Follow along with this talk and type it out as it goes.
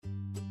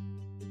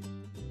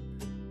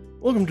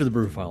Welcome to the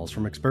Brew Files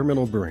from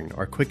Experimental Brewing,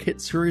 our quick hit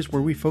series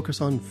where we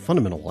focus on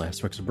fundamental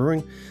aspects of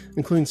brewing,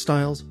 including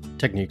styles,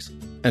 techniques,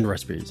 and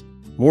recipes.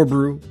 More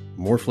brew,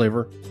 more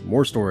flavor,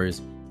 more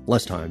stories,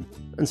 less time,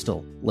 and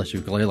still less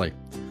ukulele.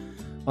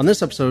 On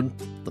this episode,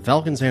 the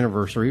Falcons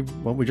anniversary,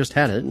 well, we just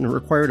had it, and it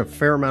required a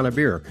fair amount of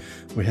beer.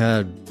 We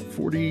had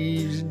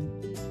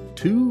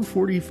 42,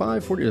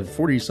 45,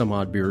 40 some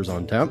odd beers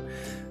on tap,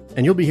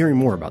 and you'll be hearing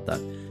more about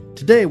that.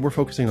 Today, we're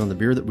focusing on the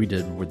beer that we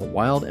did with the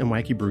Wild and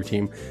Wacky Brew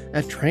team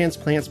at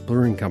Transplants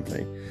Brewing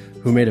Company,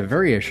 who made a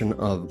variation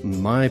of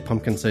My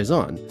Pumpkin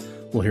Saison.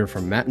 We'll hear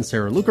from Matt and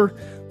Sarah Luker,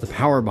 the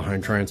power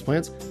behind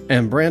Transplants,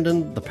 and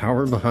Brandon, the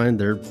power behind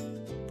their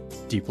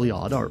deeply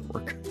odd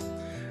artwork.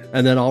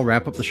 And then I'll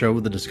wrap up the show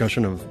with a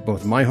discussion of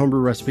both my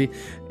homebrew recipe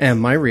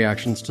and my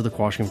reactions to the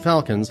Quashing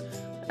Falcons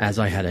as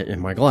I had it in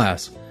my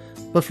glass.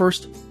 But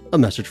first, a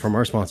message from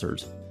our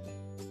sponsors.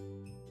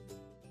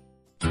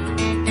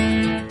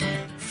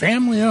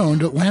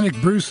 Family-owned Atlantic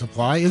Brew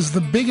Supply is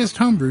the biggest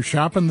homebrew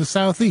shop in the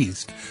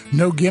Southeast.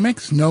 No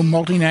gimmicks, no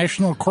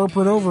multinational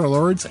corporate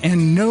overlords,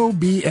 and no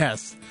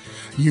BS.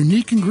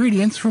 Unique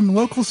ingredients from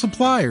local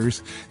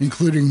suppliers,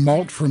 including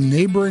malt from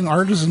neighboring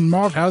artisan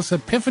malt house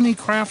Epiphany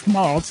Craft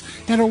Malts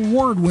and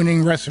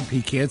award-winning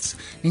recipe kits,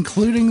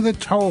 including the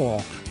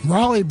Toll,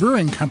 Raleigh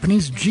Brewing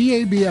Company's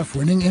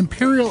GABF-winning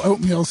Imperial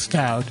Oatmeal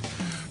Stout.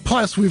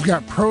 Plus, we've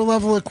got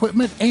pro-level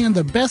equipment and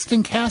the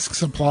best-in-cask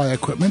supply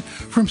equipment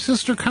from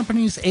sister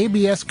companies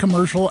ABS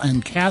Commercial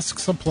and Cask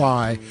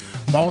Supply.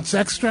 Malts,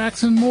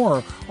 extracts, and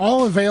more,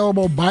 all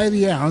available by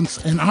the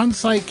ounce, an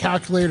on-site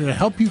calculator to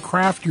help you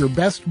craft your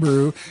best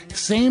brew,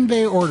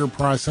 same-day order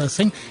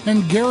processing,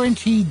 and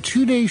guaranteed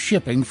 2-day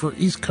shipping for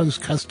East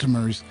Coast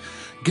customers.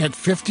 Get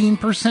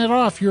 15%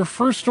 off your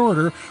first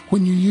order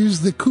when you use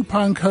the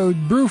coupon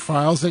code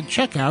BREWFILES at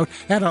checkout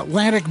at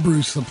Atlantic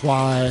Brew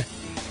Supply.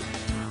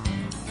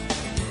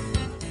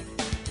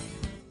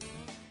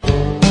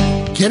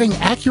 Getting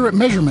accurate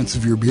measurements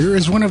of your beer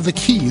is one of the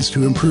keys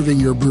to improving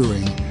your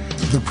brewing.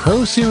 The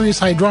Pro Series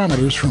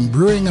hydrometers from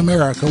Brewing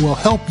America will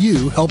help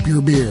you help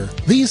your beer.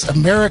 These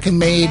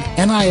American-made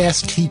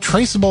NIST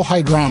traceable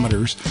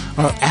hydrometers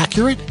are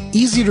accurate,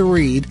 easy to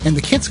read, and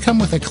the kits come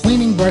with a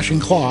cleaning brush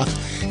and cloth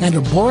and a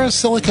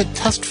borosilicate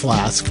test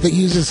flask that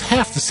uses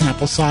half the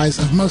sample size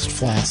of most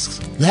flasks.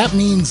 That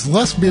means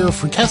less beer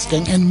for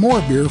testing and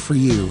more beer for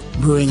you.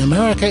 Brewing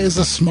America is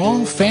a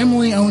small,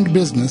 family-owned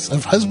business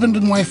of husband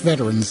and wife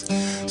veterans,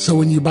 so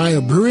when you buy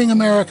a Brewing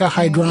America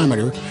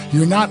hydrometer,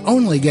 you're not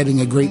only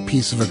getting a great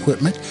piece of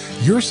equipment,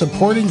 you're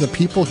supporting the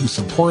people who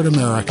support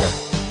America.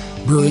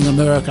 Brewing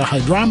America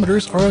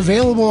hydrometers are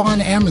available on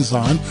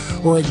Amazon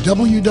or at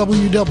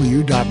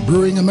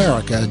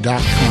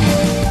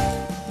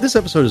www.brewingamerica.com. This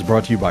episode is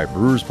brought to you by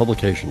Brewers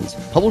Publications,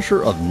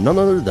 publisher of none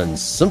other than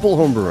Simple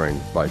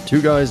Homebrewing by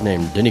two guys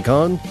named Denny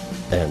Kahn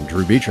and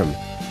Drew Beecham.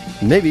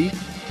 Maybe,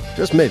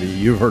 just maybe,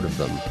 you've heard of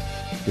them.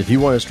 If you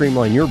want to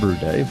streamline your brew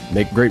day,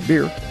 make great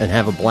beer, and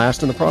have a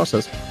blast in the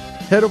process,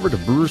 head over to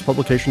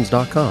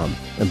brewerspublications.com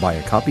and buy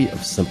a copy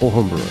of Simple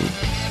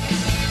Homebrewing.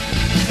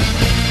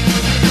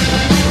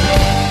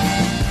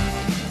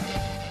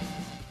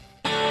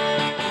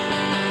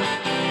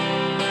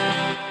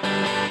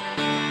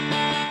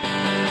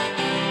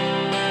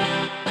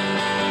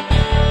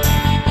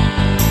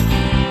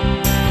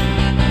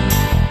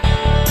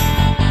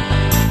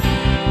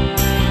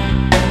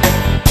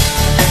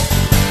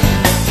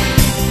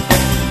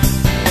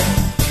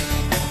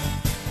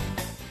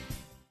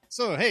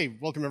 So, hey,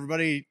 welcome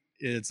everybody.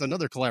 It's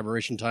another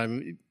collaboration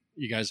time.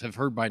 You guys have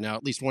heard by now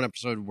at least one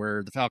episode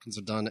where the Falcons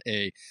have done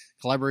a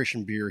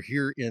collaboration beer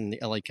here in the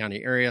LA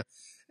County area.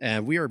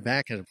 And we are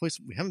back at a place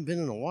we haven't been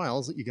in a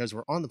while. You guys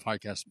were on the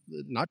podcast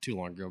not too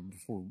long ago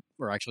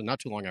or actually not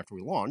too long after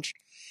we launched.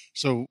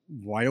 So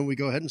why don't we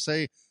go ahead and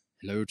say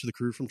hello to the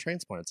crew from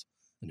Transplants.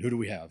 And who do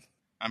we have?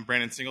 I'm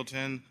Brandon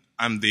Singleton.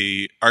 I'm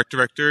the art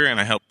director and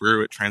I help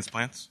brew at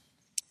Transplants.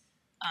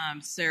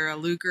 I'm Sarah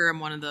Luker. I'm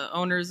one of the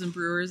owners and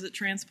brewers at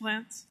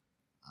Transplants.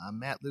 I'm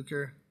Matt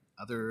Luker,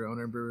 other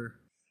owner and brewer.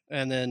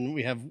 And then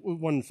we have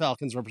one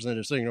Falcons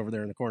representative sitting over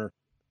there in the corner.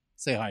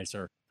 Say hi,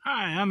 sir.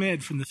 Hi, I'm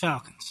Ed from the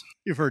Falcons.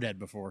 You've heard Ed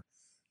before.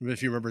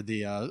 If you remember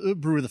the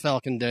Brew of the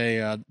Falcon day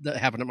that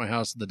happened at my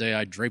house the day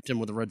I draped him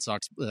with a Red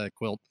Sox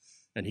quilt,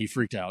 and he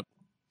freaked out.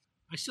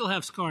 I still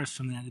have scars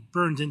from that. It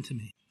burned into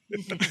me.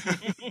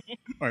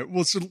 All right,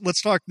 well, so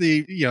let's talk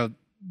the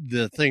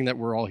thing that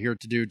we're all here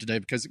to do today,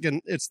 because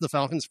again, it's the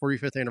Falcons'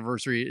 45th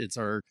anniversary. It's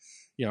our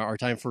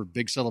time for a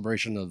big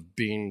celebration of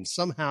being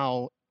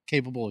somehow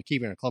capable of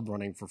keeping a club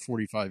running for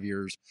 45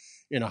 years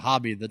in a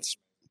hobby that's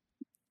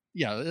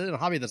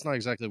not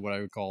exactly what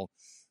I would call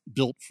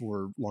built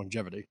for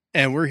longevity.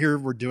 And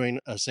we're doing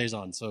a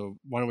Saison. So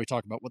why don't we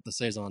talk about what the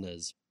Saison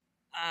is?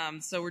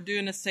 So we're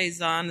doing a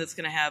Saison that's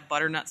going to have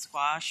butternut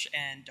squash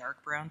and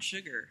dark brown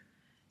sugar.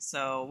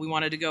 So we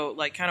wanted to go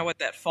like kind of with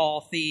that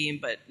fall theme,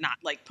 but not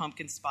like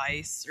pumpkin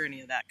spice or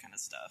any of that kind of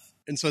stuff.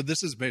 And so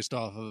this is based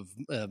off of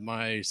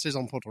my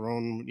Saison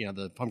Poteron,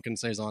 the pumpkin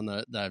Saison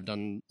that I've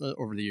done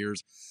over the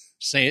years.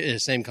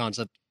 Same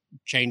concept,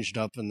 changed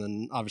up, and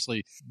then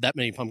obviously that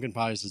many pumpkin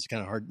pies is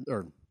kind of hard,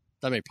 or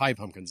that many pie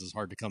pumpkins is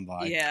hard to come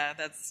by. Yeah,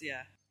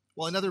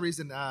 Well, another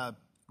reason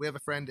we have a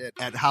friend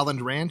at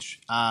Holland Ranch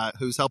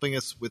who's helping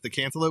us with the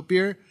cantaloupe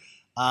beer,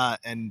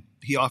 and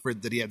he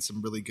offered that he had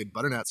some really good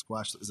butternut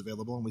squash that was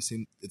available, and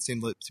it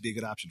seemed to be a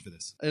good option for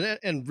this.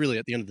 And really,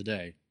 at the end of the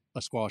day,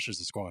 a squash is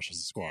a squash is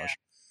a squash.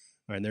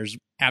 Yeah. And there's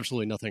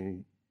absolutely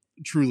nothing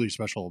truly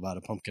special about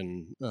a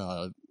pumpkin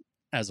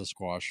as a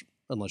squash,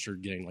 unless you're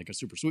getting like a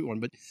super sweet one.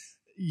 But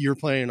you're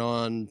planning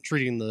on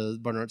treating the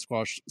butternut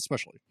squash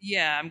specially.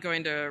 Yeah, I'm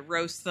going to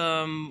roast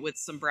them with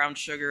some brown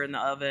sugar in the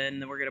oven,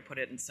 and then we're going to put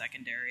it in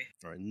secondary.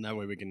 All right, and that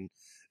way we can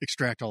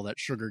extract all that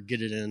sugar,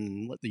 get it in,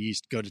 and let the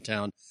yeast go to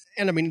town.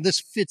 And I mean, this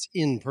fits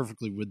in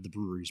perfectly with the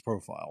brewery's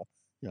profile.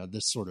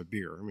 This sort of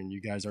beer. I mean, you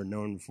guys are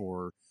known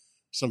for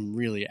some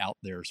really out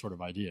there sort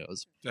of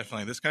ideas.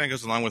 Definitely. This kind of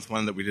goes along with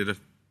one that we did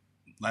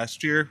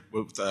last year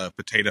with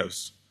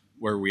potatoes,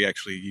 where we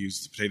actually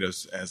used the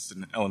potatoes as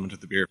an element of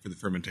the beer for the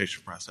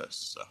fermentation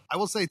process. So I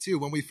will say, too,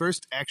 when we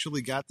first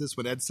actually got this,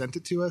 when Ed sent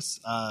it to us,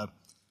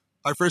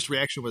 our first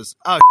reaction was,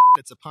 oh,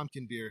 it's a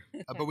pumpkin beer.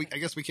 But I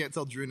guess we can't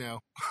tell Drew now.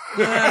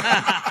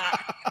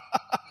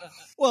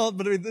 Well,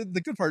 but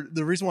the good part,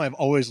 the reason why I've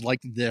always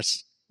liked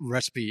this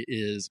recipe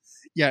is,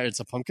 it's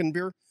a pumpkin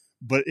beer,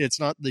 but it's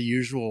not the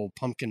usual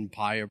pumpkin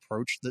pie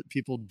approach that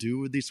people do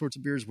with these sorts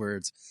of beers, where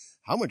it's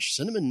how much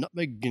cinnamon,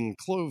 nutmeg, and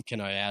clove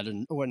can I add,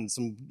 and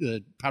some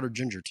powdered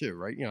ginger too,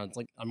 right? It's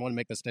like I want to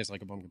make this taste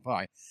like a pumpkin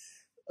pie.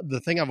 The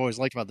thing I've always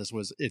liked about this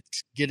was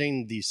it's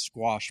getting the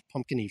squash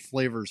pumpkin-y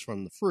flavors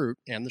from the fruit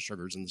and the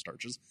sugars and the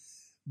starches,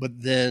 but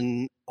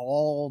then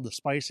all the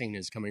spicing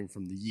is coming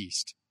from the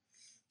yeast.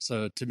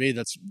 So to me,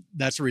 that's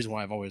the reason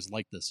why I've always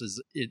liked this.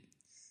 Is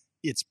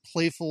it's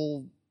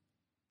playful.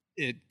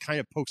 It kind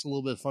of pokes a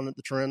little bit of fun at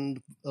the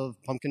trend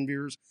of pumpkin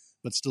beers,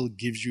 but still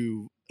gives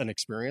you an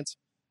experience.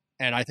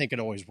 And I think it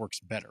always works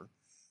better.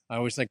 I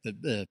always think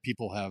that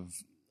people have,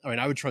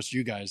 I would trust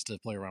you guys to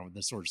play around with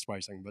this sort of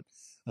spicing, but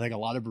I think a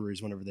lot of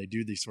breweries, whenever they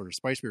do these sort of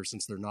spice beers,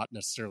 since they're not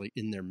necessarily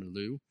in their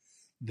milieu,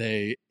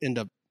 they end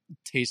up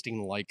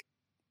tasting like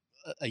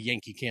a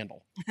Yankee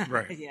Candle.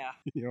 Right. Yeah.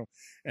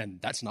 And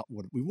that's not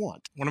what we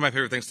want. One of my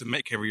favorite things to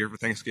make every year for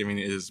Thanksgiving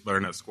is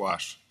butternut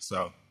squash.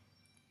 So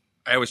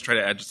I always try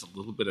to add just a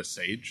little bit of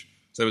sage.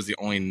 So that was the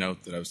only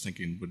note that I was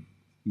thinking would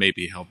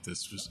maybe help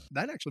this.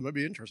 That actually might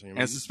be interesting. And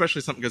it's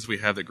especially something because we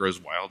have that grows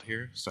wild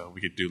here. So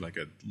we could do like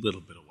a little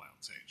bit of wild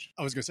sage.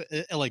 I was going to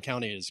say, LA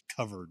County is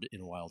covered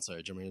in wild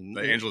sage.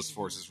 The Angeles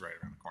Forest is right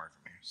around the corner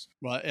from here. So.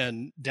 Well,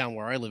 and down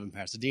where I live in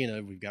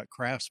Pasadena, we've got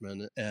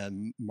Craftsman,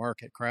 and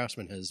Mark at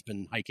Craftsman has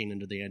been hiking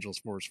into the Angeles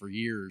Forest for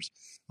years,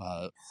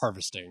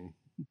 harvesting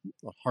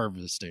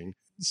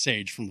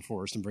sage from the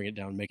forest and bring it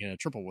down and making a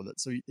triple with it.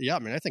 So yeah,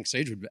 I think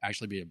sage would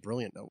actually be a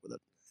brilliant note with it.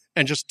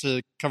 And just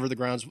to cover the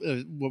grounds,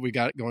 what we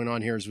got going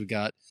on here is we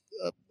got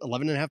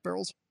 11 and a half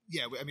barrels.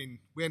 Yeah,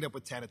 we end up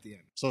with 10 at the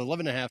end. So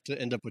 11 and a half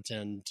to end up with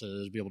 10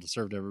 to be able to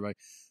serve to everybody.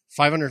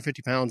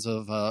 550 pounds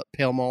of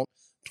pale malt,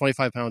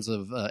 25 pounds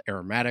of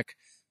aromatic,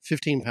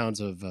 15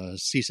 pounds of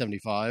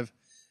C75,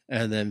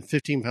 and then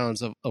 15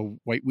 pounds of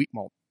white wheat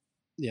malt.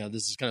 Yeah,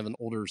 this is kind of an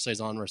older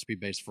Saison recipe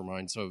base for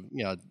mine. So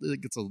yeah,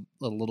 it gets a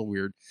little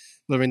weird.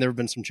 But there have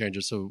been some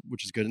changes,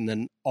 which is good. And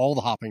then all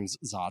the hoppings,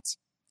 Zots.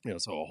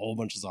 So a whole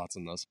bunch of Zots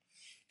in this,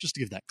 just to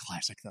give that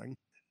classic thing.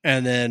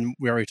 And then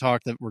we already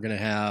talked that we're going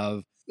to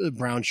have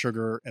brown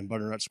sugar and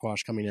butternut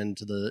squash coming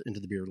into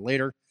the beer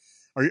later.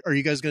 Are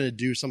you guys going to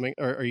do something?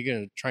 Or are you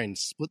going to try and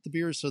split the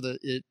beer so that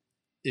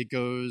it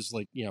goes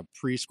like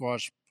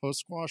pre-squash,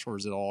 post-squash, or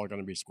is it all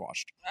going to be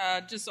squashed?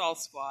 Just all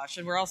squash,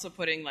 and we're also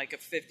putting like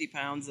 50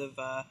 pounds of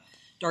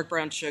dark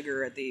brown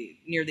sugar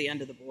near the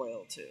end of the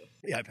boil too.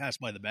 Yeah, I passed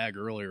by the bag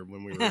earlier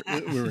when we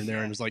were in there,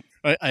 and it was like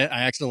I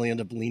accidentally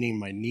ended up leaning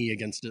my knee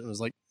against it, and I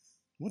was like,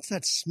 "What's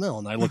that smell?"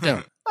 And I looked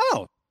down.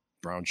 Oh,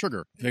 brown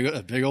sugar!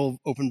 A big old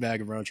open bag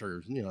of brown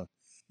sugar.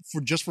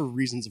 For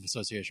reasons of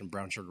association,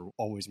 brown sugar will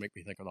always make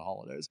me think of the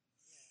holidays.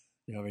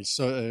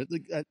 So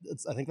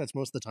I think that's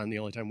most of the time the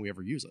only time we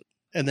ever use it.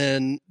 And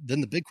then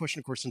the big question,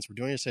 of course, since we're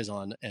doing a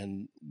Saison,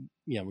 and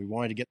we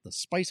wanted to get the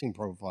spicing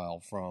profile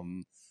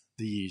from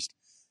the yeast.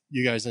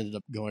 You guys ended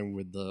up going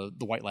with the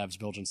White Labs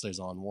Belgian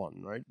Saison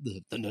 1, right?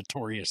 The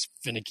notorious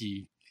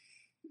finicky,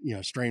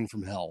 strain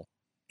from hell.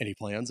 Any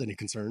plans? Any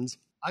concerns?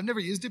 I've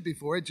never used it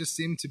before. It just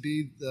seemed to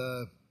be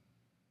the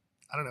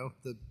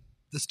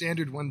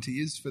standard one to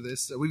use for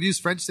this. We've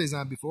used French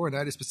Saison before, and I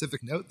had a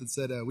specific note that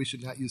said we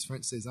should not use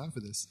French Saison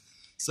for this.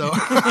 So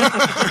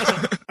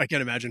I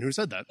can't imagine who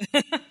said that.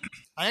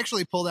 I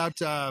actually pulled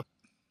out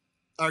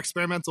our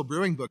experimental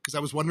brewing book because I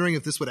was wondering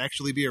if this would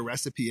actually be a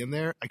recipe in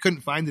there. I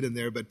couldn't find it in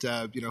there, but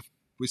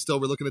we still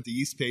were looking at the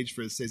yeast page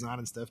for Saison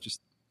and stuff.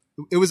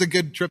 It was a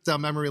good trip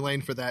down memory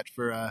lane for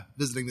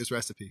visiting this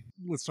recipe.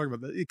 Let's talk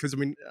about that because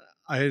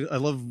I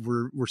love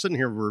we're sitting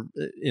here, we're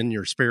in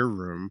your spare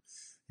room.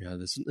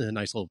 This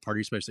nice little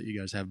party space that you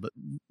guys have, but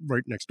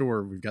right next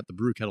door we've got the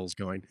brew kettles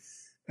going,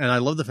 and I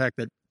love the fact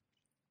that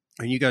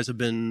you guys have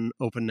been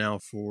open now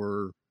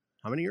for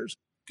how many years?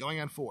 Going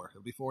on 4.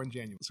 It'll be 4 in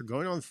January. So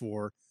going on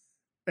 4.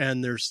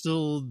 And there's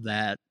still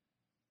that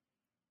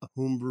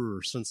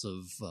homebrewer sense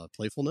of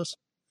playfulness.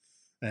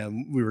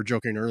 And we were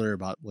joking earlier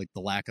about like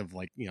the lack of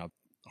like,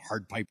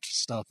 hard piped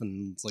stuff,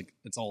 and it's like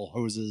it's all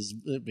hoses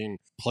being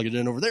plug it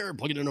in over there,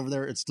 plug it in over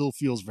there. It still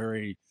feels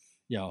very,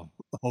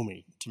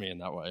 homey to me in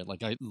that way.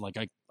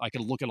 I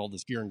could look at all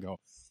this gear and go,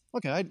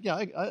 okay,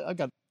 I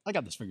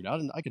got this figured out,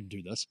 and I could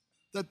do this.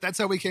 That's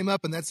how we came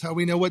up, and that's how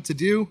we know what to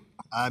do.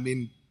 I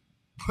mean,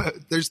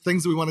 there's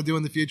things that we want to do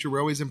in the future. We're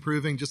always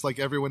improving, just like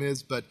everyone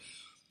is, but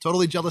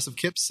totally jealous of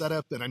Kip's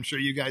setup, and I'm sure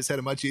you guys had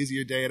a much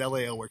easier day at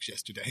LAL Works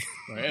yesterday.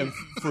 Right.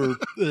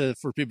 And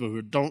for people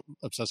who don't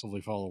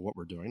obsessively follow what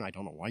we're doing, I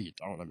don't know why you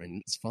don't. I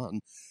mean, it's fun.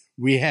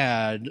 We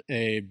had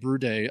a brew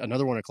day,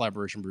 another one of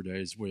collaboration brew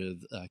days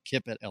with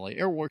Kip at LA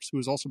Airworks, who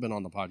has also been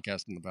on the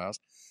podcast in the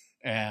past.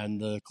 And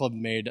the club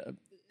made,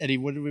 Eddie,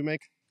 what did we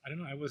make? I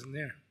don't know. I wasn't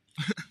there.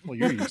 Well,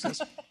 you're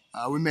useless.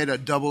 We made a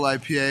double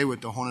IPA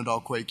with the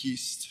Hornadal Quake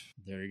East.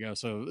 There you go.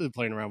 So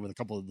playing around with a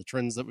couple of the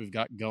trends that we've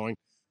got going.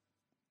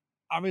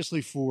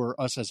 Obviously, for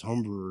us as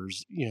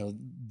homebrewers,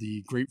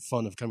 the great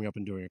fun of coming up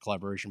and doing a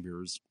collaboration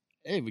beer is,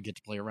 hey, we get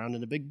to play around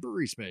in a big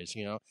brewery space,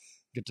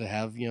 get to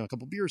have, a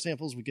couple beer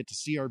samples. We get to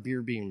see our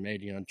beer being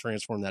made, and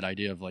transform that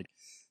idea of like,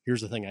 here's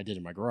the thing I did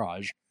in my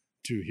garage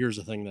to here's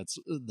the thing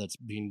that's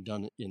being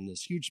done in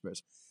this huge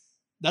space.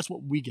 That's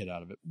what we get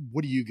out of it.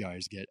 What do you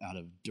guys get out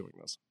of doing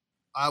this?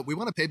 We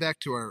want to pay back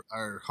to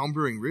our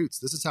homebrewing roots.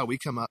 This is how we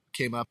came up,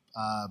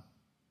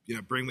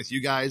 brewing with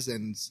you guys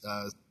and,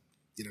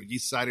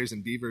 yeast ciders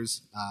and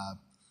beavers.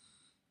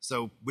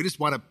 So we just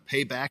want to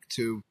pay back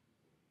to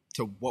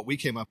what we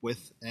came up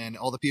with, and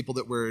all the people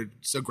that were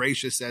so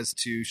gracious as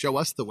to show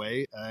us the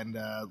way and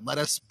let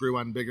us brew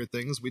on bigger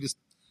things.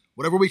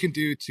 Whatever we can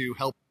do to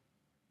help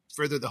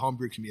further the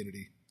homebrew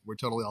community, we're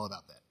totally all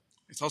about that.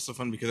 It's also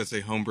fun because I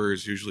say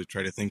homebrewers usually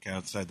try to think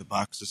outside the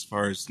box as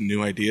far as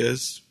new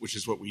ideas, which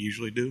is what we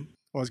usually do.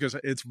 Well, I was going to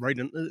say it's right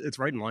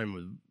in line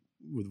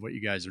with what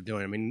you guys are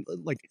doing. I mean,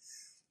 like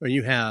when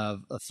you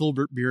have a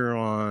Filbert beer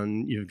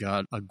on, you've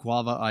got a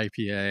guava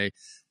IPA,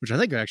 which I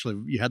think actually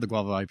you had the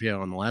guava IPA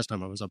on the last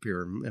time I was up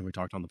here and we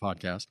talked on the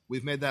podcast.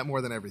 We've made that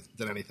more than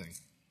anything.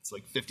 It's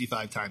like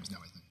 55 times now,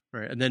 I think.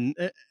 Right,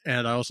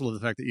 and I also love the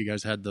fact that you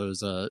guys had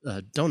those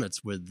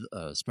donuts with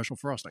special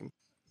frosting.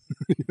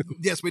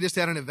 Yes, we just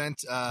had an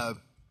event.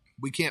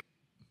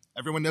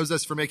 Everyone knows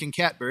us for making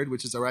Catbird,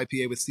 which is our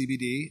IPA with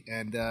CBD.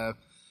 And, of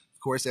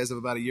course, as of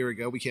about a year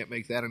ago, we can't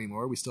make that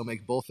anymore. We still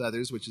make Bull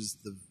Feathers, which is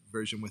the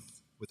version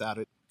without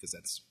it, because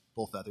that's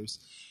Bull Feathers.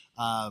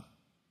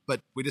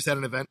 But we just had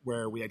an event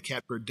where we had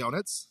Catbird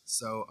donuts.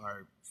 So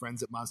our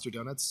friends at Monster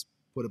Donuts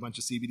put a bunch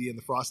of CBD in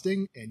the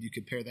frosting, and you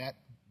could pair that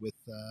with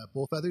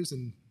Bull Feathers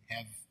and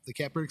have the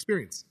Catbird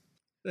experience.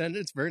 And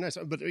it's very nice.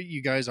 But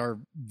you guys are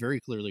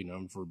very clearly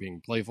known for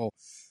being playful.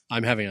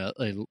 I'm having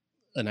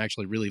an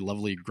actually really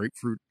lovely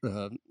grapefruit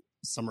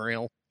summer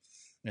ale.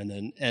 And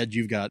then, Ed,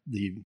 you've got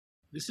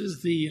This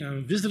is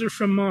the Visitor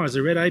from Mars,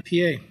 a red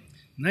IPA.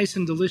 Nice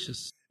and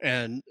delicious.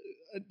 And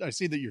I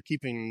see that you're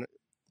keeping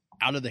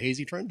out of the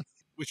hazy trend.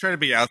 We try to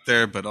be out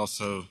there, but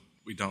also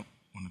we don't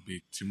want to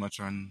be too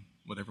much on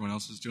what everyone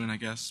else is doing, I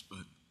guess. But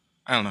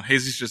I don't know.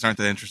 Hazies just aren't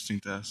that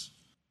interesting to us.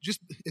 Just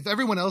if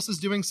everyone else is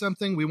doing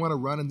something, we want to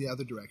run in the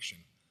other direction.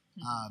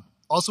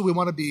 Also, we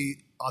want to be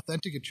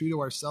authentic and true to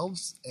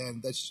ourselves,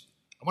 and I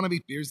want to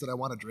make beers that I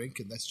want to drink,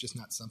 and that's just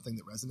not something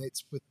that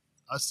resonates with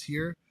us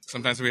here.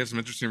 Sometimes we have some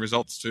interesting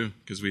results too,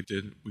 because we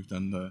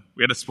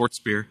had a sports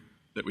beer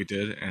that we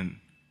did, and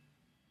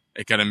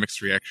it got a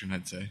mixed reaction,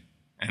 I'd say.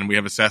 And we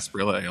have a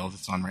sarsaparilla ale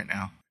that's on right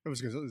now. I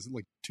was going to say, is it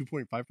like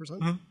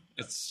 2.5%? Uh-huh.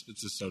 It's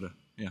a soda.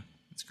 Yeah,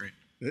 it's great.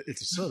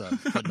 It's a soda,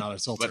 but not a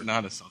seltzer. But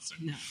not a seltzer.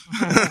 No.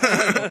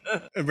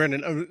 And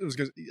Brandon,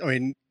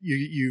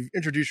 you've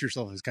introduced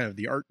yourself as kind of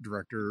the art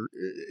director.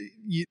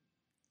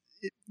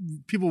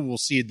 People will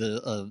see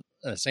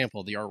a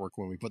sample of the artwork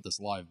when we put this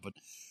live, but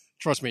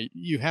trust me,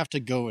 you have to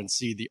go and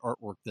see the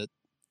artwork that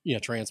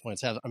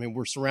Transplants have. I mean,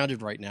 we're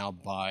surrounded right now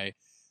by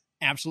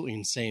absolutely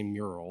insane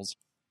murals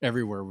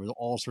everywhere with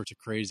all sorts of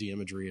crazy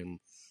imagery,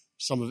 and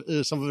some of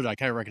it I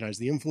kind of recognize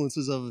the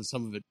influences of, and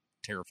some of it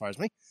terrifies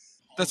me.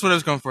 That's what I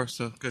was going for,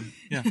 so good.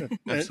 Yeah,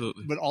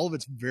 absolutely. But all of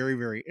it's very,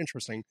 very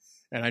interesting.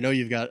 And I know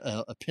you've got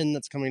a pin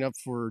that's coming up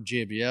for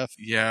GABF.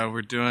 Yeah,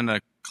 we're doing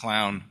a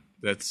clown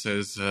that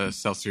says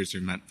seltzers are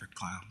meant for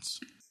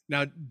clowns.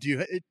 Now,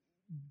 do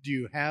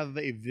you have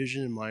a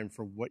vision in mind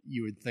for what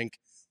you would think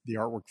the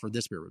artwork for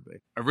this beer would be?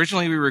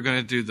 Originally, we were going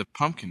to do the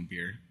pumpkin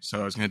beer,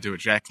 so I was going to do a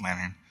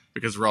jack-o'-lantern,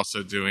 because we're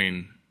also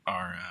doing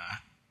our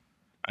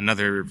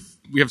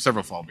we have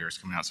several fall beers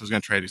coming out, so I was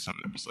going to try to do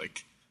something that was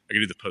like, I could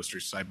do the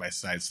posters side by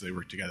side so they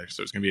work together.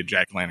 So it's going to be a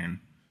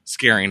jack-o'-lantern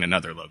scaring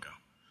another logo.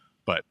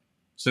 But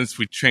since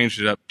we changed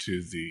it up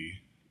to the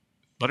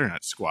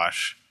butternut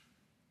squash,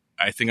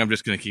 I think I'm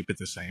just going to keep it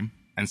the same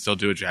and still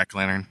do a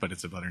jack-o'-lantern, but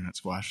it's a butternut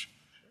squash.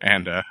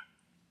 And I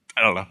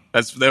don't know.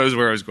 That was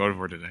where I was going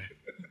for today.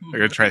 I'm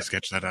going to try to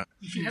sketch that out.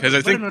 Because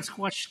I think butternut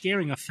squash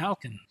scaring a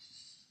falcon.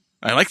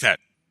 I like that.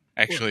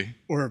 actually.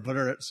 Or a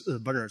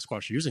butternut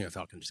squash using a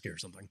falcon to scare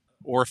something.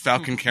 Or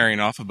Falcon carrying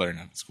off a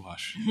butternut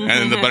squash. And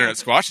then the butternut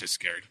squash is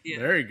scared. Yeah.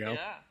 There you go.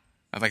 Yeah.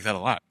 I like that a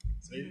lot.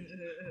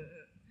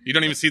 You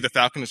don't even see the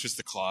Falcon. It's just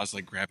the claws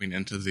like grabbing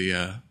into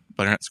the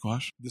butternut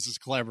squash. This is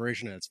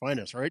collaboration at its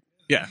finest, right?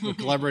 Yeah. We're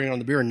collaborating on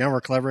the beer, and now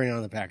we're collaborating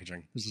on the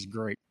packaging. This is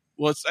great.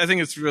 Well, I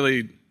think it's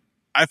really,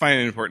 I find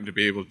it important to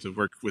be able to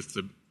work with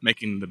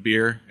making the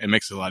beer. It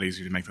makes it a lot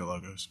easier to make the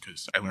logos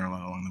because I learn a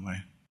lot along the way.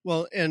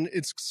 Well, and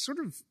it's sort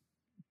of,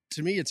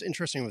 to me, it's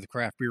interesting with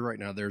craft beer right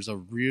now. There's a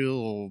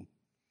real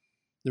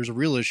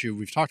issue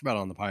we've talked about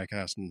on the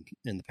podcast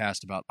in the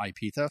past about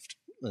IP theft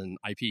and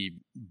IP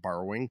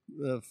borrowing,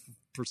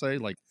 per se.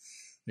 Like,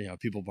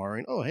 people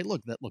borrowing. Oh, hey,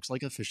 look, that looks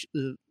like a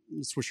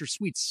Swisher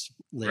Sweets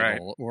label, right.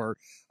 Or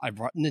I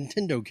brought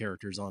Nintendo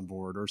characters on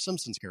board, or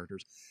Simpsons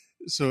characters.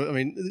 So, I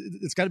mean,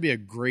 it's got to be a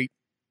great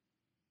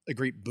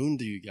boon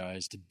to you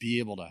guys to be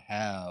able to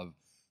have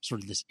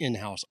sort of this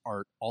in-house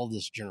art all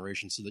this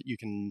generation, so that you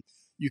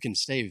can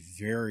stay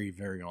very,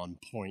 very on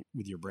point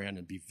with your brand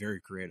and be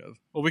very creative.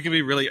 Well, we can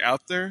be really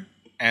out there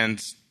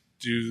and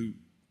do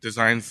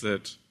designs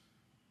that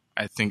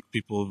I think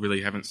people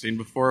really haven't seen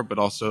before, but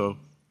also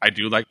I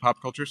do like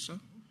pop culture stuff.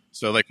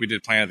 So like we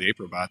did Planet of the Ape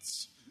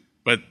robots,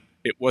 but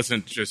it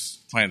wasn't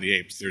just Planet of the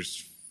Apes.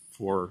 There's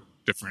 4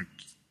 different,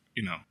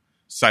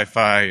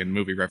 sci-fi and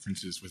movie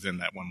references within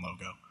that one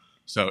logo.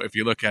 So if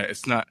you look at it,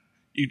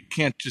 you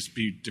can't just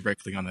be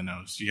directly on the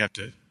nose. You have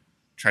to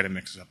try to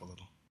mix it up a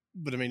little.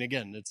 But I mean,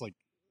 again,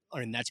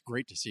 that's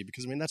great to see,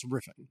 because that's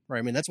riffing, right?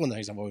 I mean, that's one of the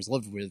things I've always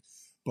loved with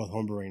both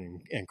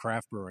homebrewing and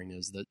craft brewing,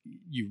 is that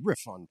you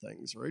riff on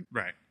things, right?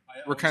 Right.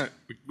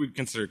 We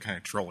consider kind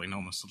of trolling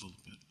almost a little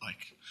bit,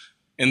 like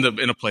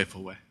in a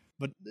playful way.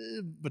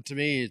 But to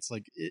me, it's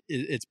like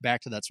it's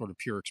back to that sort of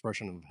pure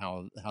expression of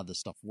how this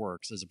stuff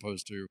works, as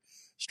opposed to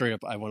straight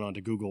up. I went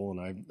onto Google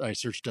and I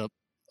searched up,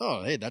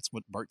 oh, hey, that's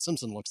what Bart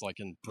Simpson looks like,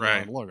 and put it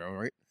on the logo,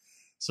 right?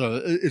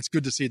 So it's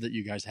good to see that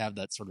you guys have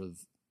that sort of,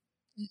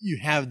 you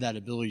have that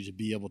ability to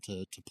be able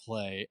to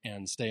play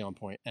and stay on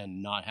point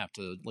and not have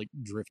to like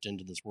drift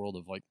into this world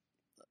of like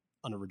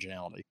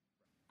unoriginality.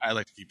 I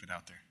like to keep it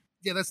out there.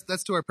 Yeah,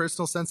 that's to our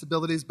personal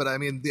sensibilities, but I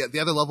mean the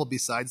other level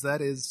besides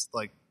that is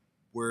like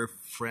we're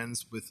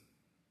friends with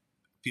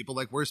people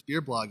like Worst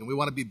Beer Blog, and we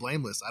want to be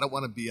blameless. I don't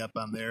want to be up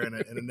on there in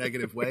a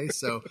negative way,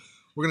 so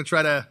we're going to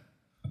try to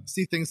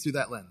see things through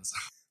that lens.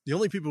 The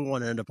only people who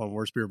want to end up on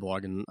Worst Beer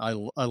Blog, and I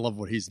love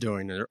what he's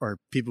doing, are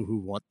people who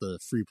want the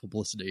free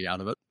publicity out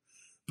of it.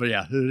 But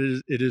yeah,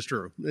 it is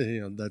true.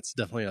 That's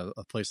definitely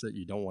a place that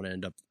you don't want to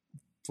end up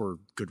for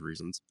good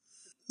reasons.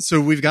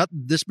 So we've got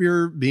this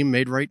beer being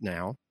made right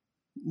now.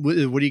 What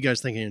are you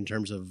guys thinking in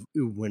terms of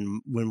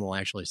when we'll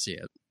actually see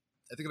it?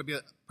 I think it'll be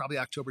probably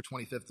October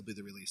 25th will be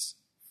the release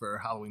for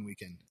Halloween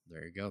weekend.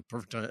 There you go.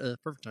 Perfect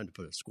time to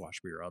put a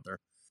squash beer out there.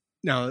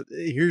 Now,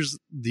 here's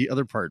the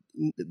other part.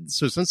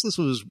 So since this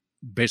was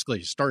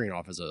basically starting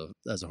off as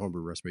a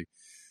homebrew recipe,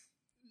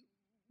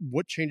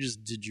 what changes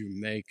did you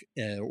make,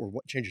 or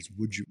what changes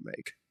would you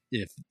make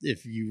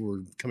if you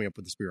were coming up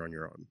with this beer on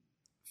your own?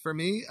 For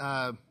me,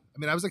 I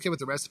was okay with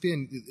the recipe,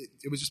 and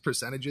it was just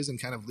percentages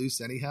and kind of loose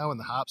anyhow, and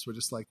the hops were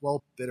just like,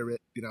 well, bitter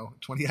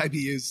 20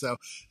 IBUs. So,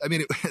 I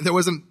mean, it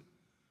wasn't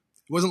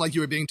like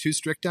you were being too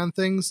strict on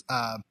things.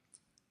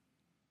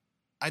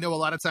 I know a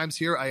lot of times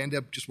here I end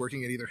up just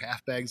working at either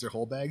half bags or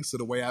whole bags, so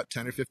to weigh out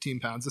 10 or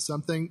 15 pounds of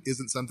something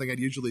isn't something I'd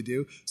usually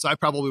do. So I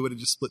probably would have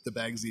just split the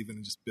bags even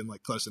and just been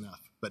like close enough.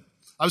 But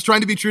I was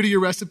trying to be true to your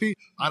recipe.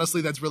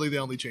 Honestly, that's really the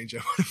only change I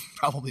would have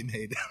probably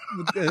made.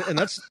 And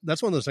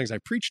that's one of those things I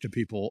preach to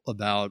people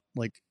about,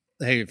 like,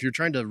 hey, if you're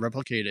trying to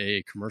replicate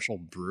a commercial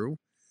brew,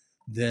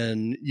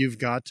 then you've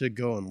got to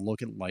go and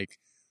look at like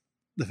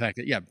the fact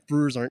that, yeah,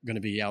 brewers aren't going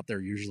to be out there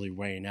usually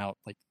weighing out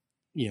like,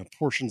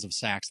 portions of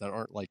sacks that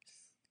aren't like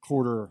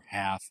quarter,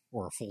 half,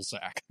 or a full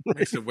sack. It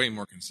makes it way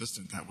more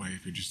consistent that way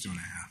if you're just doing a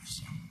half.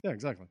 So. Yeah,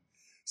 exactly.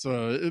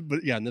 So,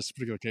 but yeah, in this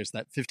particular case,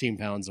 that 15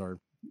 pounds those are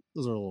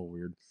a little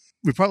weird.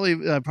 We probably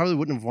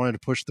wouldn't have wanted to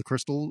push the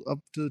crystal up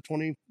to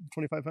 20,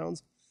 25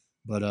 pounds,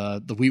 but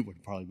the wheat would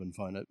have probably been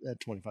fine at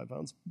 25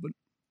 pounds. But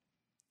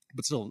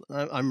still,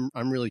 I'm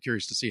really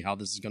curious to see how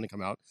this is going to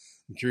come out.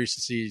 I'm curious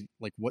to see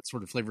like what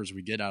sort of flavors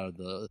we get out of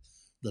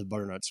the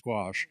butternut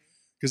squash,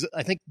 because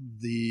I think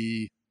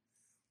the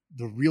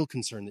real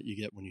concern that you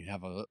get when you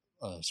have a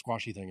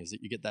squashy thing is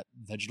that you get that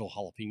vegetal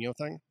jalapeno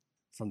thing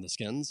from the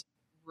skins.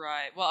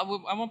 Right.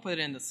 Well, I won't put it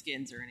in the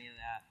skins or any of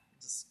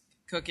that. Just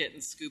cook it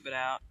and scoop it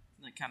out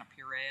and then kind of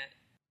puree it.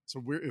 So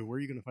where are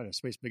you going to find a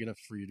space big enough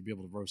for you to be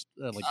able to roast?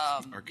 Our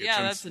kitchens?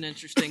 Yeah, that's an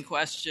interesting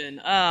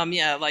question.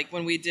 Yeah, like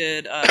when we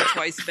did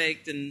twice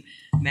baked and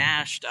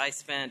mashed, I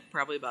spent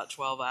probably about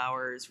 12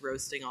 hours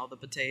roasting all the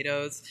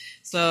potatoes.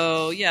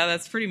 So yeah,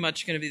 that's pretty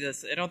much going to be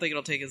this. I don't think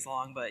it'll take as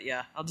long, but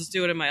yeah, I'll just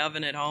do it in my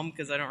oven at home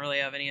because I don't really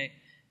have anything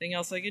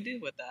else I could do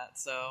with that.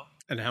 So.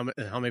 And how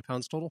many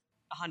pounds total?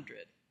 100.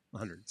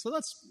 100. So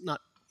that's not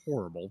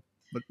horrible,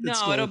 but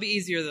it'll be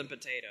easier than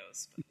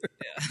potatoes. But,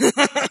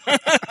 yeah.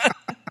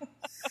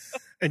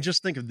 And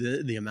just think of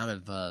the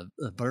amount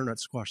of butternut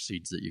squash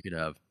seeds that you could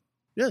have.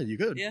 Yeah, you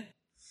could. Yeah.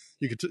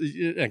 You could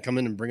and come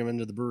in and bring them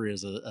into the brewery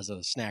as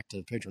a snack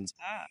to patrons.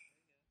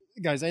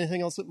 Guys,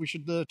 anything else that we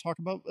should talk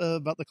about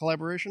the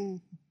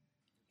collaboration?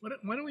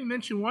 Why don't we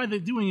mention why they're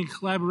doing a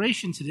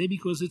collaboration today?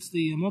 Because it's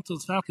the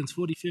Maltose Falcons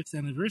 45th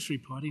anniversary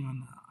party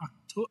on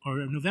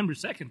November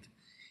 2nd.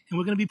 And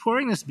we're going to be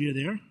pouring this beer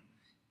there,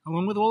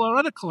 along with all our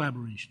other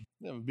collaborations.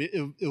 Yeah,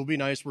 it'll be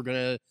nice. We're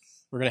gonna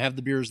have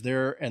the beers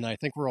there, and I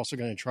think we're also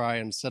going to try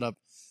and set up.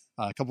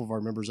 A couple of our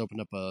members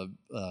opened up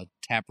a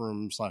tap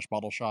room /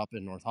 bottle shop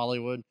in North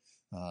Hollywood,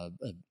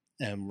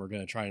 and we're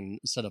going to try and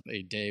set up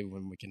a day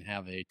when we can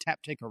have a tap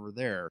takeover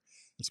there.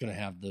 It's going to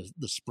have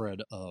the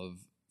spread of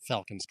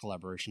Falcons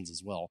collaborations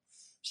as well.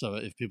 So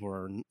if people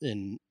are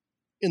in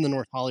the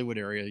North Hollywood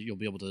area, you'll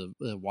be able to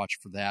watch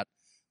for that.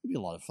 It'll be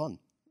a lot of fun,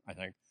 I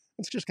think.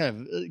 It's just kind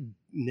of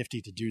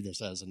nifty to do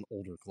this as an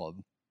older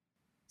club.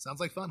 Sounds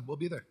like fun. We'll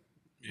be there.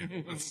 Yeah,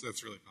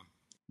 that's really fun.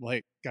 Well,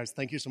 hey, guys,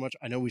 thank you so much.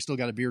 I know we still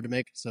got a beer to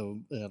make,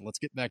 so let's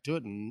get back to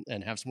it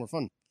and have some more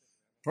fun.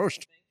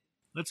 Prost.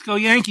 Let's go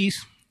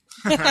Yankees.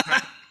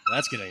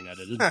 That's getting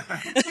edited.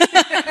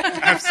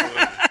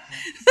 Absolutely.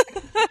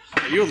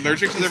 Are you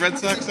allergic to the Red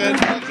Sox, Ed?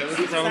 Is that what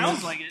the problem Sounds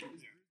is? like it.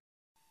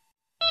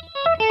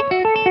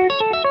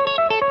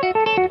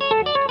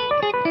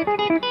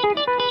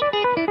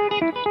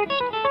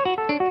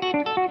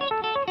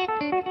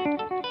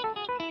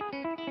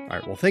 All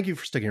right. Well, thank you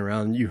for sticking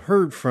around. You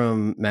heard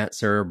from Matt,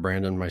 Sarah,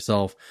 Brandon,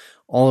 myself,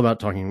 all about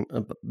talking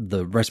about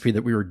the recipe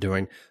that we were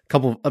doing. A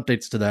couple of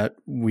updates to that.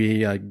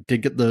 We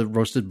did get the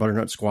roasted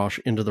butternut squash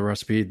into the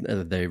recipe.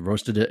 They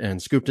roasted it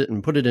and scooped it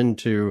and put it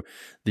into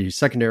the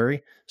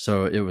secondary.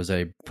 So it was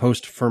a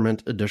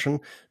post-ferment addition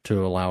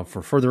to allow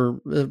for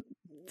further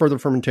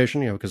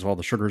fermentation, because of all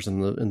the sugars in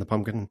the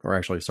pumpkin, or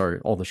actually,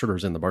 sorry, all the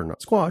sugars in the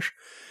butternut squash.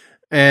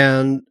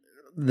 And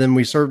then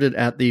we served it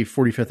at the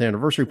 45th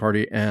anniversary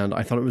party, and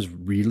I thought it was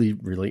really,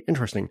 really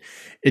interesting.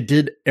 It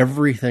did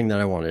everything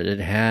that I wanted. It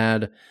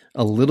had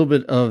a little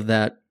bit of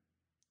that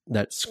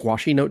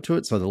squashy note to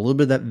it, so a little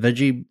bit of that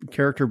veggie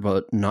character,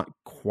 but not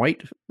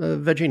quite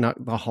veggie,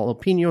 not the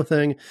jalapeno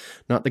thing,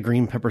 not the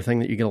green pepper thing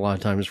that you get a lot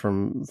of times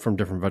from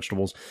different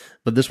vegetables.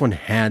 But this one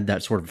had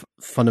that sort of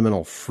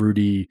fundamental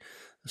fruity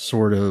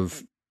sort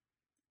of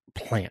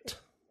plant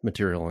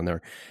material in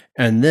there.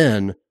 And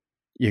then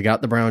you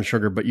got the brown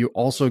sugar, but you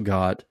also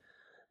got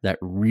that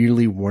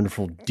really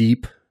wonderful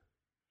deep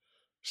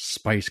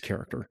spice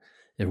character.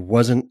 It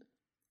wasn't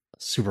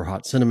super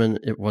hot cinnamon.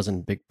 It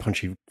wasn't big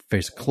punchy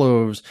face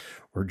cloves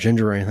or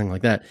ginger or anything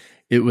like that.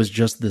 It was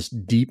just this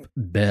deep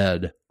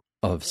bed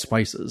of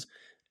spices.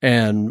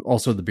 And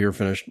also the beer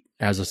finished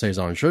as a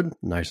Saison should,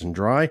 nice and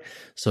dry.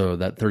 So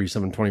that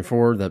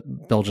 3724,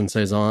 that Belgian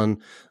Saison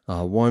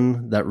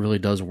one, that really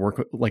does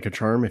work like a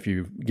charm if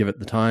you give it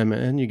the time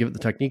and you give it the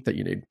technique that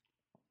you need.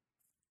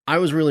 I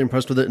was really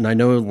impressed with it, and I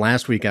know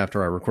last week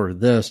after I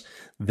recorded this,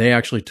 they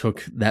actually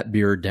took that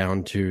beer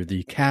down to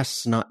the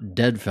Cask's Not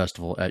Dead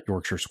Festival at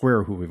Yorkshire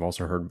Square, who we've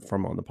also heard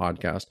from on the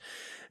podcast,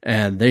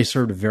 and they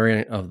served a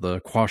variant of the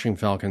Quashing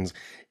Falcons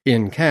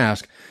in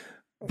cask,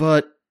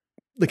 but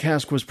the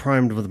cask was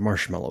primed with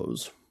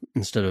marshmallows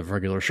instead of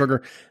regular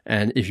sugar,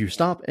 and if you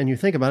stop and you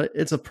think about it,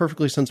 it's a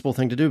perfectly sensible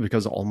thing to do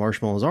because all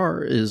marshmallows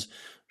is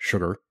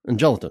sugar and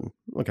gelatin.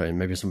 Okay, and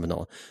maybe some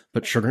vanilla.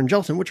 But sugar and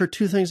gelatin, which are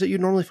two things that you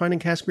normally find in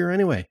cask beer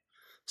anyway.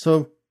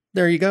 So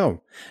there you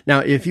go. Now,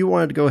 if you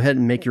wanted to go ahead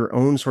and make your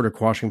own sort of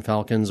Quashing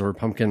Falcons or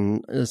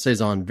pumpkin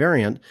Saison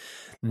variant,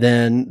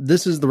 then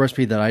this is the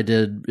recipe that I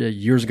did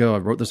years ago. I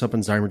wrote this up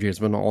in Zymergy. It's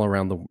been all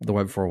around the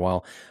web for a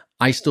while.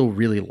 I still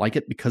really like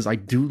it because I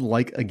do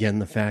like, again,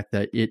 the fact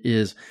that it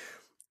is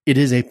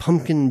a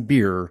pumpkin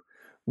beer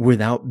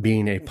without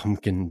being a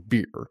pumpkin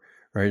beer,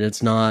 right?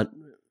 It's not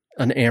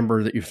an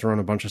amber that you've thrown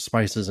a bunch of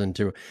spices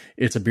into.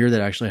 It's a beer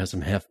that actually has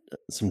some heft,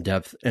 some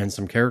depth, and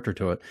some character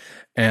to it.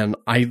 And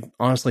I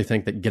honestly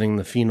think that getting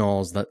the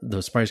phenols,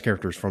 the spice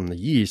characters from the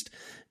yeast,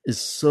 is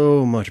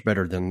so much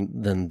better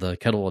than the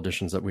kettle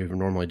additions that we would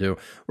normally do,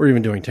 or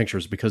even doing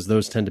tinctures, because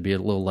those tend to be a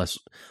little less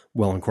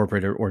well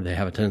incorporated, or they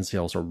have a tendency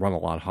to also run a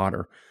lot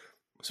hotter.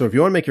 So if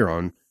you want to make your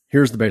own,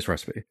 here's the base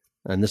recipe.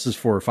 And this is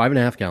for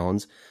 5.5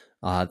 gallons,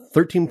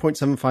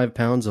 13.75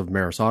 pounds of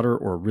Maris Otter,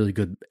 or really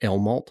good ale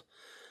malt,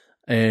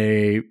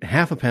 a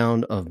half a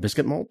pound of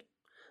biscuit malt,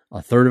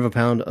 a third of a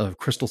pound of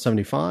Crystal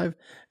 75,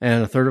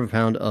 and a third of a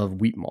pound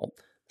of wheat malt.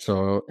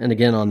 So, and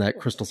again, on that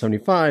Crystal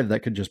 75,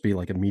 that could just be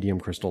like a medium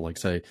crystal, like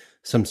say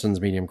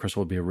Simpson's medium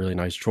crystal would be a really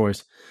nice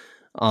choice.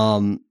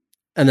 And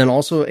then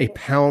also a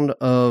pound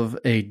of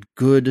a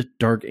good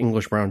dark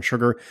English brown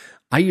sugar.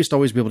 I used to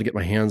always be able to get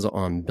my hands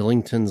on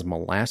Billington's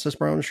molasses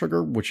brown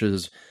sugar, which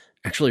is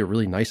actually a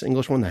really nice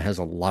English one that has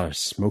a lot of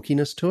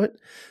smokiness to it.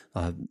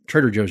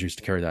 Trader Joe's used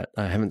to carry that.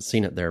 I haven't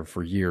seen it there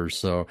for years,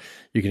 so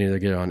you can either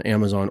get it on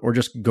Amazon or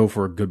just go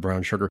for a good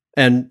brown sugar.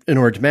 And in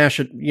order to mash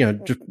it,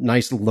 just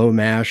nice low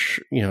mash,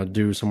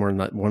 do somewhere in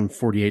that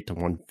 148 to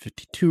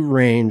 152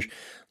 range.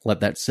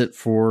 Let that sit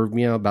for,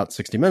 about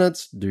 60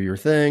 minutes. Do your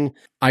thing.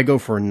 I go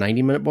for a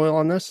 90-minute boil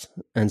on this.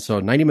 And so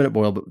a 90-minute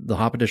boil, but the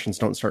hop additions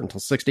don't start until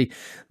 60.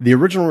 The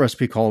original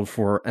recipe called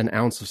for an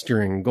ounce of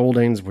Styrian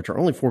Goldings, which are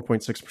only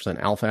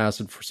 4.6% alpha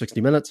acid for 60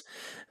 minutes,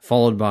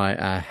 followed by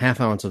a half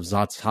ounce of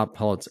Zotz hop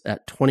pellets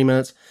at 20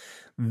 minutes.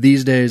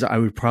 These days, I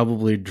would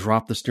probably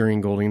drop the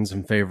Styrian Goldings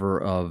in favor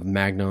of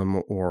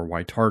Magnum or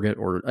White Target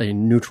or a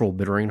neutral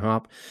bittering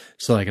hop,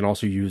 so I can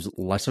also use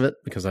less of it,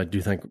 because I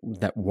do think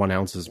that 1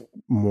 ounce is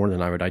more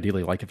than I would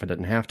ideally like if I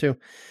didn't have to.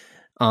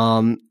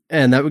 And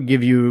that would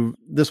give you,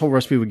 this whole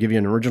recipe would give you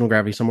an original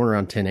gravity somewhere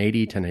around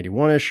 1080,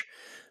 1081-ish,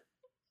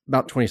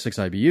 about 26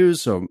 IBUs,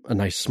 so a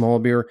nice small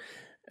beer.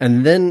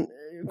 And then,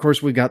 of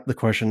course, we got the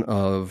question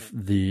of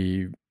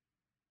the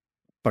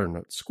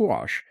butternut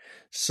squash.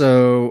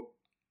 So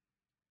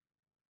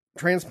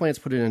Transplants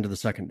put it into the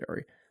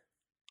secondary.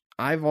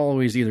 I've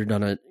always either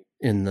done it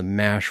in the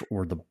mash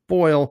or the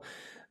boil,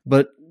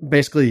 but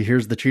basically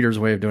here's the cheater's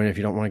way of doing it. If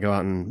you don't want to go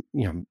out and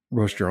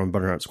roast your own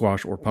butternut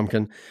squash or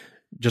pumpkin,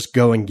 just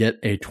go and get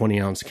a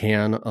 20-ounce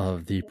can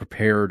of the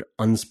prepared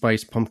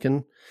unspiced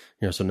pumpkin,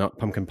 so not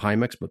pumpkin pie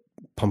mix, but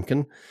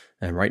pumpkin.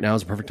 And right now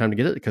is the perfect time to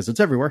get it because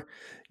it's everywhere.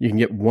 You can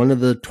get one of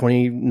the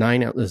 1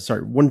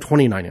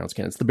 29-ounce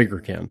can. It's the bigger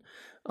can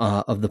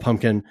of the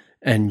pumpkin,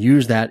 and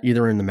use that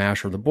either in the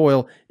mash or the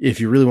boil. If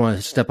you really want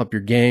to step up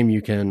your game,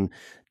 you can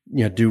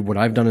do what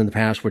I've done in the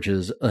past, which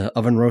is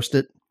oven roast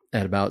it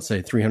at about,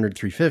 say, 300,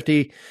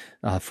 350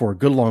 for a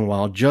good long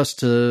while, just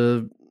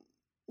to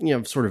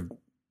sort of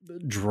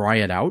dry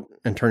it out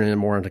and turn it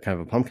more into kind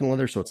of a pumpkin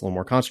leather, so it's a little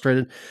more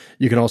concentrated.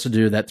 You can also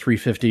do that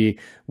 350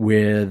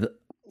 with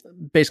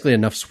basically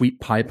enough sweet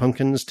pie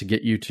pumpkins to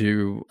get you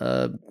to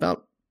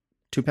about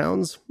 2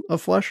 pounds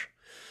of flesh.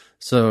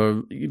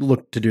 So you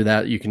look to do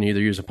that. You can either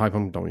use a pie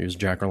pumpkin, don't use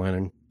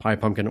jack-o'-lantern pie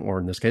pumpkin, or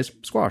in this case,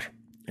 squash.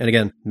 And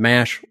again,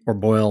 mash or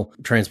boil.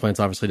 Transplants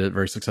obviously did it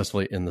very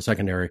successfully in the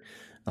secondary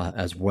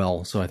as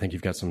well. So I think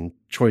you've got some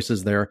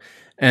choices there.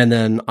 And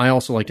then I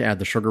also like to add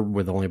the sugar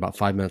with only about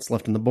 5 minutes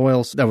left in the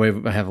boil. So that way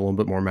I have a little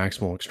bit more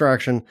maximal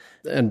extraction.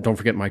 And don't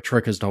forget, my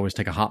trick is to always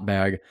take a hot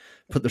bag,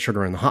 put the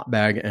sugar in the hot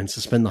bag, and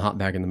suspend the hot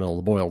bag in the middle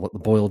of the boil. Let the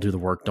boil do the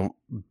work. Don't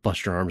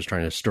bust your arms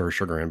trying to stir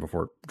sugar in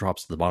before it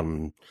drops to the bottom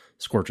and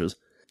scorches.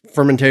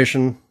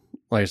 Fermentation,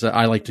 like I said,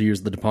 I like to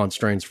use the DuPont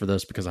strains for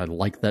this because I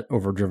like that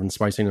overdriven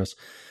spiciness.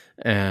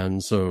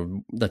 And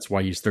so that's why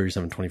I use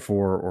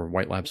 3724 or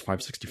White Labs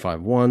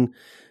 565-1.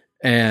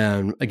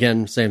 And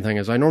again, same thing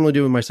as I normally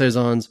do with my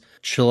Saisons,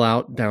 chill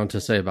out down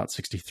to, say, about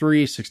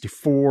 63,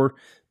 64,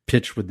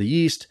 pitch with the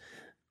yeast,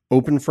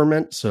 open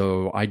ferment.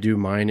 So I do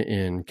mine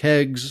in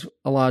kegs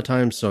a lot of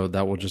times. So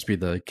that will just be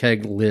the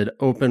keg lid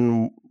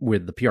open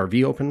with the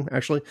PRV open,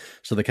 actually.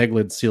 So the keg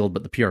lid's sealed,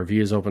 but the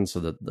PRV is open so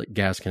that the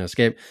gas can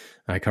escape.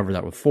 I cover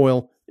that with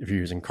foil. If you're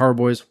using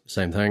carboys,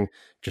 same thing.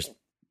 Just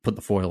put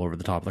the foil over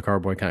the top of the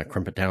carboy, kind of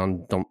crimp it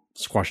down. Don't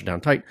squash it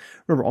down tight.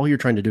 Remember, all you're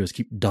trying to do is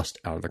keep dust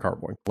out of the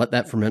carboy. Let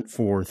that ferment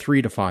for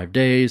 3 to 5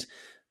 days.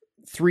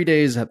 3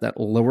 days at that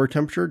lower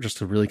temperature, just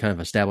to really kind of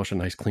establish a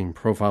nice clean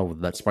profile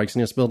with that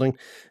spiciness building,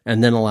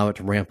 and then allow it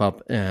to ramp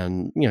up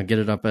and, get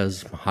it up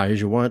as high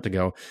as you want it to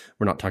go.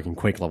 We're not talking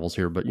quake levels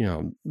here, but,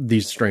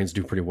 these strains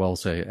do pretty well,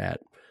 say, at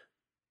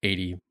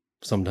 80.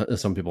 Some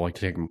people like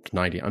to take them to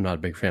 90. I'm not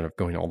a big fan of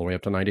going all the way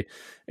up to 90.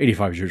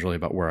 85 is usually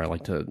about where I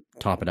like to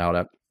top it out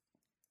at.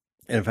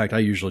 And in fact, I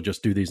usually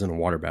just do these in a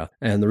water bath.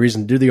 And the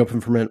reason to do the open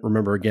ferment,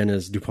 remember again,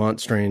 is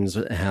DuPont strains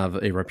have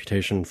a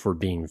reputation for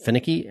being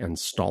finicky and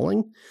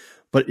stalling.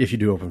 But if you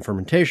do open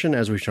fermentation,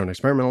 as we've shown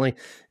experimentally,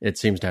 it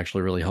seems to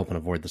actually really help and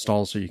avoid the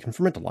stalls, so you can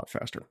ferment a lot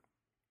faster.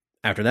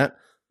 After that,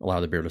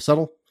 allow the beer to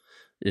settle.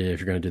 If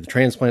you're going to do the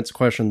transplants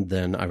question,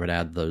 then I would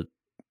add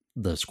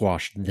the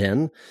squash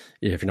then.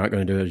 If you're not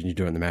going to do it and you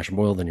do it in the mash and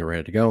boil, then you're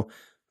ready to go.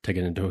 Take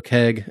it into a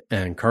keg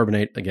and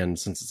carbonate. Again,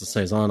 since it's a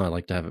Saison, I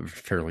like to have it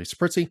fairly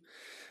spritzy.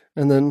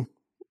 And then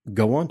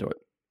go on to it.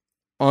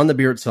 On the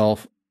beer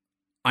itself,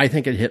 I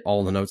think it hit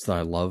all the notes that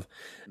I love.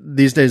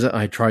 These days,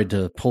 I tried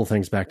to pull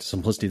things back to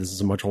simplicity. This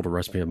is a much older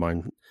recipe of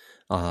mine,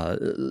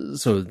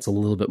 so it's a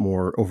little bit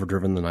more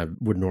overdriven than I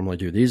would normally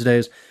do these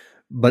days.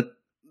 But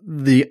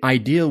the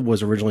idea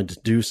was originally to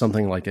do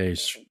something like a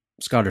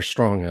Scottish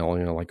strong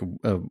ale, like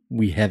a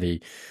wee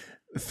heavy,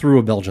 through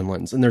a Belgian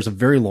lens. And there's a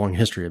very long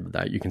history of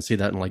that. You can see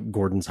that in like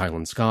Gordon's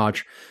Highland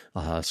Scotch,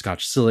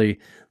 Scotch Silly.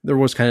 There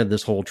was kind of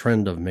this whole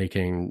trend of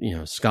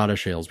making,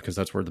 Scottish ales, because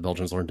that's where the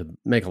Belgians learned to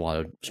make a lot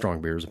of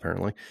strong beers,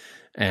 apparently.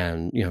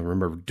 And,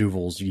 remember,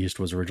 Duvel's yeast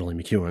was originally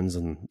McEwen's,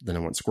 and then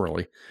it went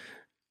squirrely.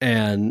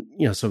 And,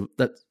 so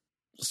that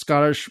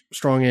Scottish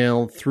strong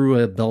ale through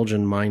a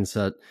Belgian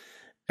mindset,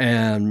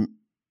 and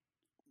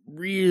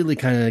really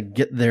kind of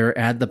get there,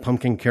 add the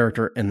pumpkin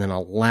character, and then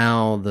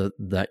allow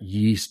that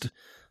yeast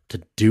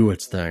to do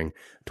its thing,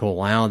 to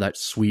allow that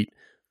sweet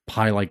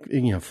pie-like,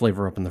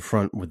 flavor up in the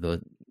front with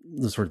the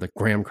sort of the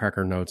graham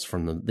cracker notes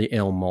from the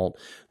ale malt,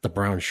 the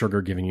brown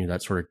sugar giving you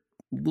that sort of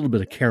little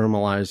bit of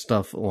caramelized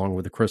stuff along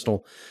with the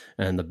crystal,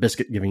 and the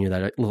biscuit giving you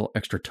that little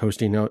extra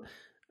toasty note.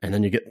 And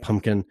then you get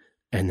pumpkin,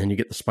 and then you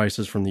get the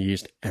spices from the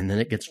yeast, and then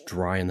it gets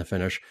dry in the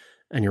finish,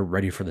 and you're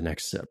ready for the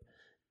next sip.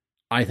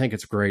 I think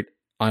it's great.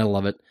 I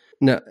love it.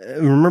 Now,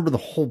 remember the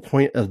whole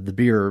point of the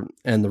beer,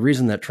 and the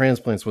reason that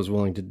Transplants was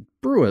willing to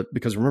brew it,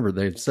 because remember,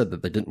 they said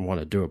that they didn't want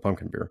to do a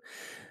pumpkin beer,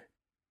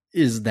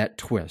 is that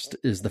twist,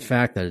 is the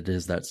fact that it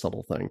is that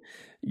subtle thing.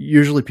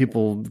 Usually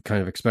people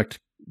kind of expect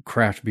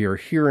craft beer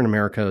here in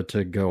America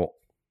to go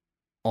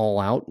all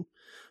out,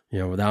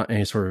 without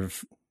any sort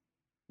of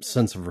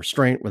sense of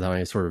restraint, without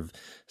any sort of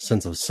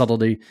sense of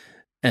subtlety.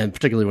 And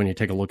particularly when you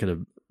take a look at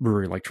a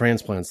brewery like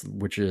Transplants,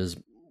 which is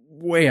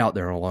way out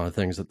there in a lot of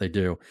things that they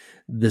do,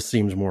 this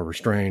seems more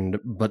restrained.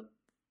 But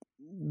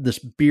this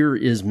beer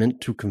is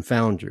meant to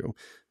confound you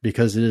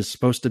because it is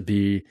supposed to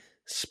be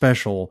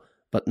special,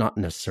 but not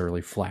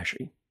necessarily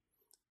flashy.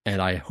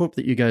 And I hope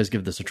that you guys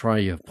give this a try.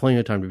 You have plenty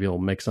of time to be able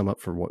to make some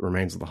up for what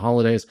remains of the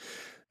holidays.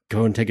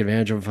 Go and take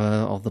advantage of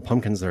all the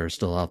pumpkins that are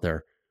still out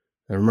there.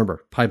 And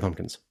remember, pie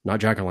pumpkins, not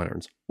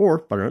jack-o'-lanterns, or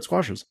butternut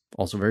squashes,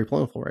 also very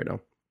plentiful right now.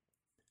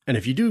 And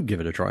if you do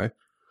give it a try,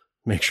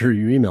 make sure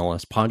you email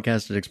us,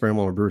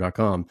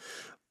 podcast@experimentalbrew.com.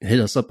 Hit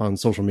us up on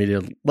social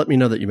media. Let me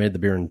know that you made the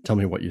beer and tell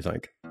me what you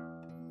think.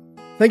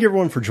 Thank you,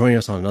 everyone, for joining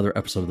us on another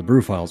episode of the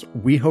Brew Files.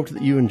 We hope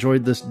that you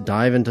enjoyed this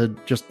dive into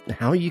just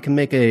how you can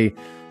make a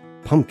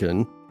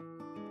pumpkin,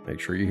 make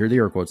sure you hear the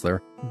air quotes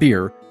there,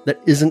 beer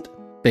that isn't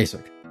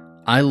basic.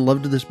 I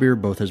loved this beer,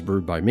 both as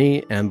brewed by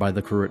me and by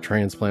the crew at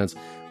Transplants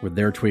with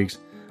their tweaks.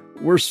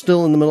 We're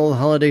still in the middle of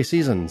the holiday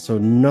season, so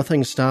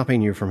nothing's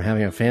stopping you from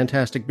having a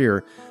fantastic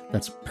beer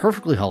that's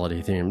perfectly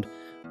holiday themed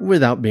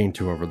without being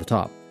too over the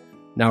top.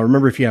 Now,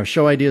 remember, if you have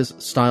show ideas,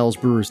 styles,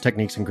 brewers,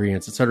 techniques,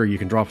 ingredients, etc., you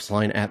can drop us a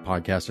line at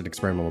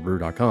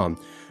podcast@experimentalbrew.com.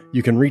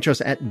 You can reach us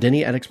at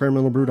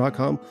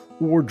denny@experimentalbrew.com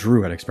or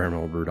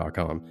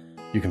drew@experimentalbrew.com.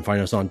 You can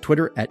find us on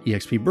Twitter at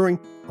EXP Brewing,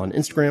 on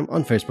Instagram,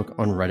 on Facebook,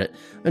 on Reddit,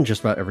 and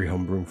just about every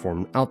home brewing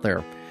forum out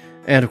there.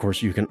 And of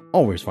course, you can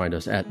always find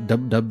us at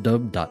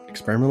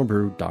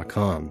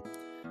www.experimentalbrew.com.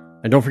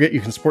 And don't forget,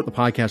 you can support the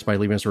podcast by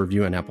leaving us a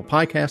review on Apple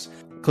Podcasts.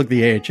 Click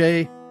the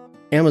AHA,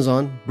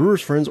 Amazon, Brewers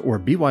Friends, or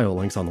BYO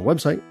links on the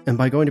website, and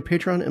by going to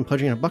Patreon and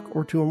pledging $1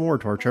 or $2 or more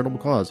to our charitable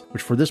cause,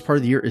 which for this part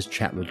of the year is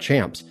Chat with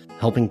Champs,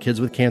 helping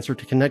kids with cancer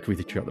to connect with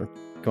each other.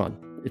 Come on,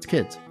 it's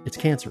kids, it's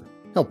cancer.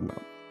 Help them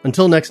out.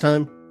 Until next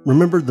time,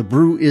 remember, the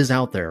brew is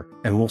out there,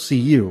 and we'll see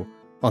you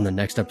on the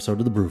next episode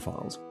of the Brew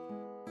Files.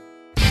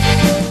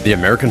 The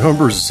American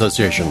Homebrewers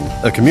Association,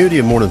 a community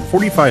of more than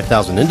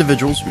 45,000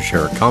 individuals who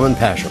share a common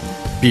passion,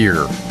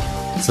 beer.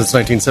 Since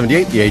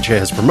 1978, the AHA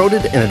has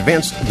promoted and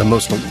advanced the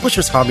most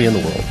delicious hobby in the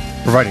world,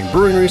 providing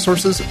brewing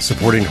resources,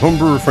 supporting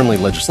homebrewer-friendly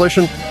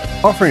legislation,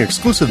 offering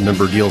exclusive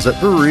member deals at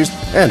breweries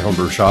and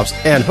homebrew shops,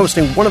 and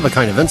hosting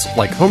one-of-a-kind events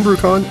like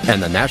HomebrewCon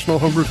and the National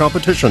Homebrew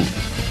Competition.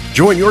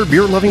 Join your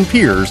beer-loving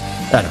peers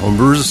at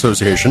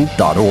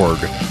homebrewersassociation.org.